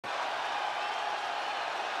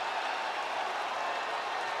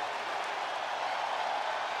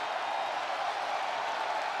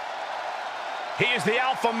He is the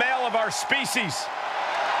alpha male of our species.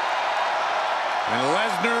 And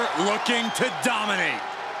Lesnar looking to dominate.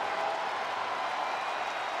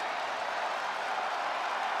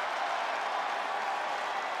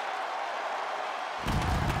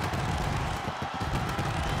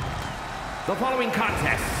 The following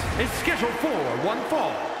contest is scheduled for one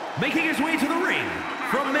fall. Making his way to the ring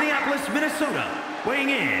from Minneapolis, Minnesota, weighing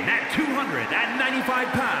in at 295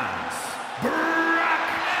 pounds, Brock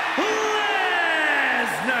Lesnar!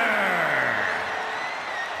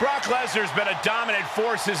 Brock Lesnar's been a dominant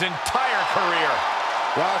force his entire career.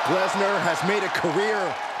 Brock Lesnar has made a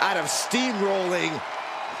career out of steamrolling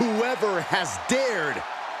whoever has dared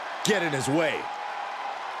get in his way.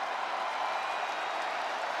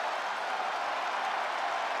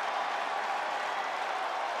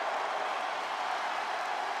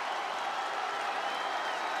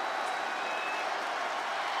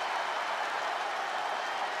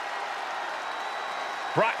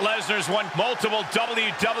 Brock Lesnar's won multiple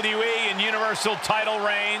WWE and Universal title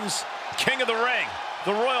reigns, King of the Ring,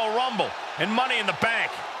 the Royal Rumble, and Money in the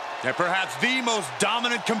Bank. And perhaps the most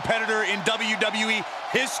dominant competitor in WWE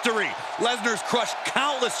history. Lesnar's crushed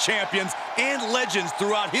countless champions and legends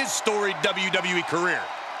throughout his storied WWE career.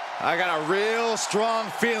 I got a real strong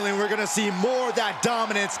feeling we're going to see more of that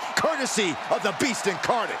dominance courtesy of the Beast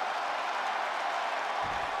Incarnate.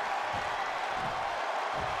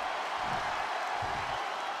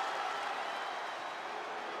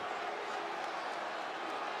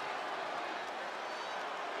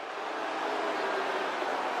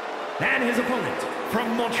 And his opponent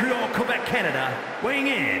from Montreal, Quebec, Canada, weighing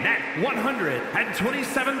in at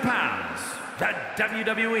 127 pounds, the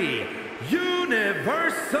WWE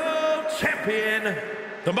Universal Champion.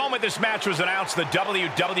 The moment this match was announced, the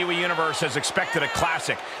WWE Universe has expected a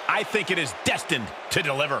classic. I think it is destined to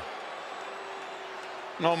deliver.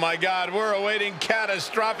 Oh my God, we're awaiting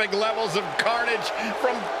catastrophic levels of carnage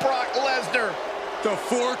from Brock Lesnar. The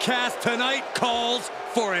forecast tonight calls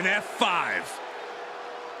for an F5.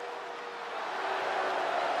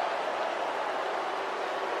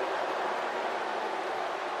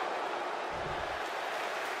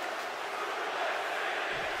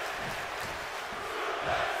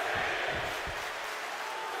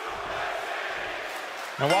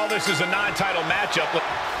 And while this is a non-title matchup...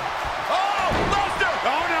 Oh, Lesnar!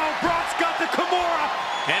 Oh no, Brock's got the Kimura!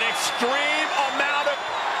 An extreme amount of...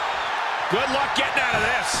 Good luck getting out of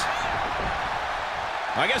this.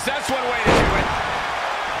 I guess that's one way to do it.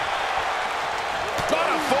 What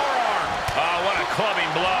a forearm. Oh, what a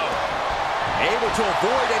clubbing blow. Able to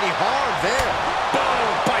avoid any harm there.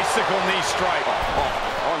 Boom, bicycle knee strike.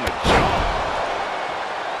 On the jaw.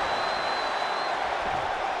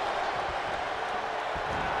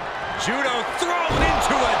 Judo thrown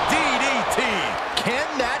into a DDT. Can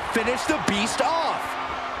that finish the Beast off?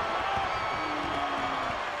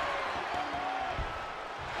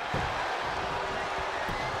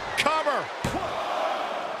 Cover.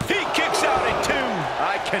 He kicks out at 2.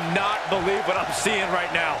 I cannot believe what I'm seeing right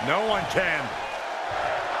now. No one can.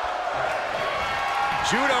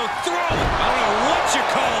 Judo throw. I don't know what you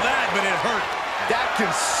call that, but it hurt. That can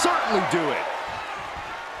certainly do it.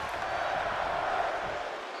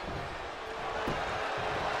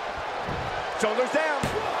 Shoulders down.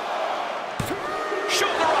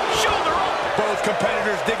 Shoulder up, shoulder up. Both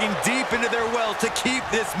competitors digging deep into their well to keep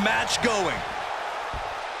this match going.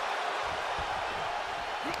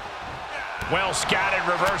 Well scattered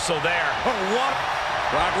reversal there. Oh, what?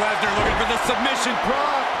 Brock Lesnar looking for the submission.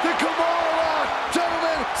 Brock, the Kimura lock.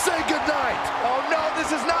 Gentlemen, say goodnight. Oh no,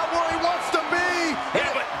 this is not where he wants to be.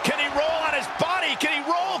 Yeah, but can he roll on his body? Can he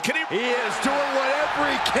roll? Can he... He is doing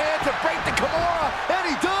whatever he can to break the Kimura, and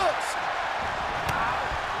he does.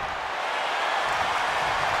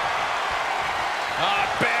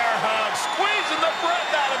 Bear hug, squeezing the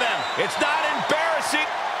breath out of them. It's not embarrassing.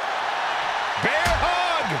 Bear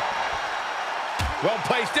hug.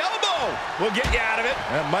 Well-placed elbow will get you out of it.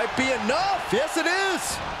 That might be enough. Yes, it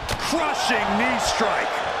is. Crushing knee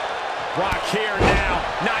strike. Brock here now,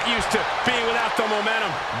 not used to being without the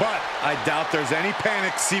momentum. But I doubt there's any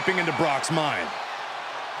panic seeping into Brock's mind.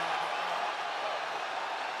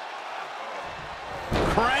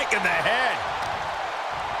 Crank in the head.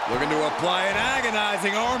 Looking to apply an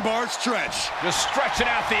agonizing armbar stretch. Just stretching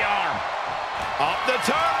out the arm. Up the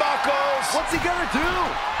turnbuckles. What's he gonna do?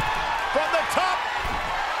 From the top.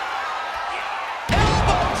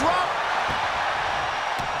 Elbow drop.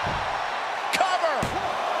 Cover.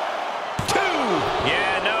 2.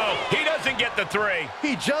 Yeah, no, he doesn't get the 3.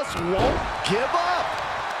 He just won't give up.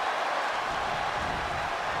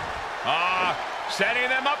 Setting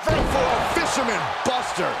them up for a 4. Fisherman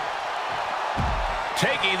Buster.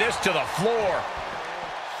 taking this to the floor.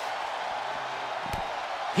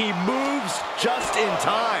 He moves just in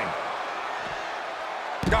time.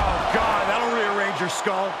 Oh, God, that'll rearrange your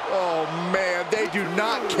skull. Oh, man, they do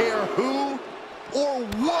not care who or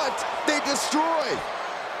what they destroy.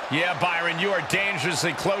 Yeah, Byron, you are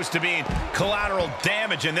dangerously close to being collateral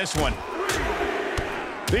damage in this one.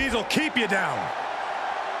 These will keep you down.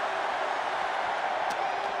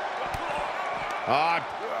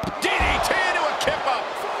 DDT into a kip up.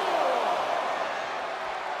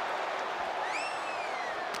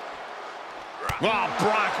 Oh,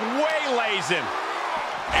 Brock waylays him.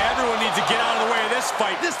 Everyone needs to get out of the way of this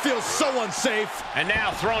fight. This feels so unsafe. And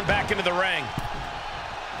now thrown back into the ring.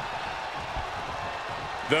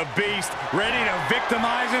 The Beast ready to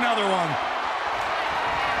victimize another one.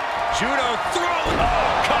 Judo throw.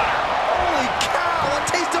 Oh, cutter. Holy cow, a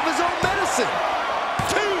taste of his own medicine.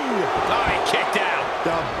 2. Oh, he kicked out.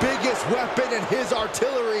 The biggest weapon in his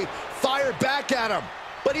artillery fired back at him,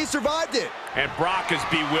 but he survived it. And Brock is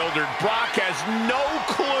bewildered. Brock has no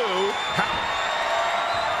clue how...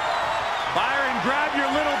 Byron, grab your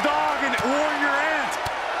little dog and warn your aunt.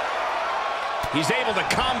 He's able to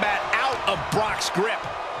combat out of Brock's grip.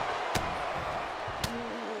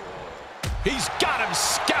 He's got him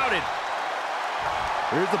scouted.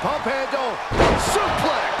 Here's the pump handle.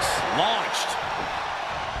 Suplex. Launched.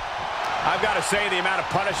 I've got to say, the amount of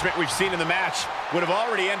punishment we've seen in the match would have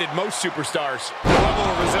already ended most superstars. The level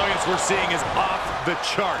of resilience we're seeing is off the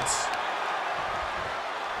charts.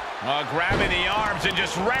 Grabbing the arms and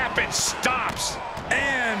just rapid stops.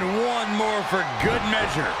 And one more for good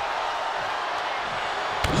measure.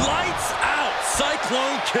 Lights out.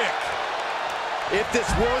 Cyclone kick. If this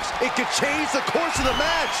works, it could change the course of the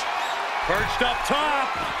match. Perched up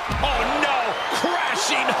top. Oh, no.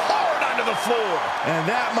 Crashing hard onto the floor. And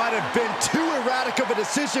that might have been too erratic of a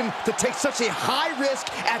decision to take such a high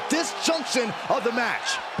risk at this junction of the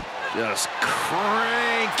match. Just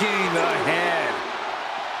cranking the head.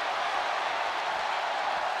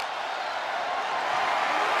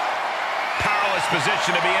 Powerless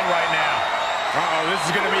position to be in right now. Uh-oh, this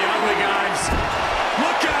is going to be ugly, guys.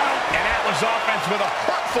 Look out! An Atlas offense with a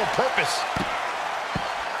hurtful purpose.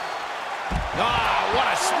 Ah, what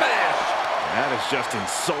a smash. That is just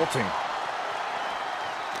insulting.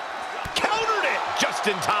 Countered it just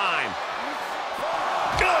in time.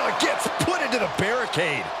 Gets put into the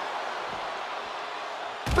barricade.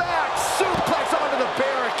 Back suplex onto the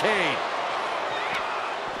barricade.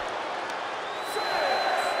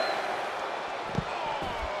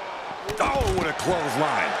 Oh, what a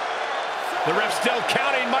clothesline. The ref still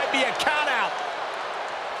counting, might be a count out.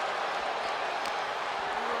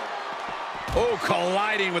 Oh,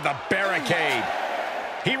 colliding with the barricade.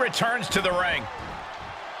 He returns to the ring.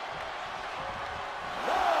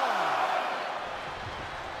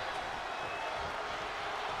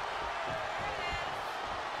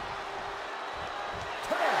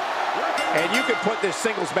 And you can put this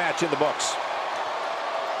singles match in the books.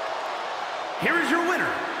 Here is your winner.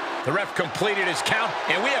 The ref completed his count,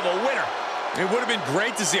 and we have a winner. It would have been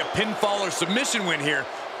great to see a pinfall or submission win here.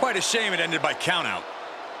 Quite a shame it ended by countout.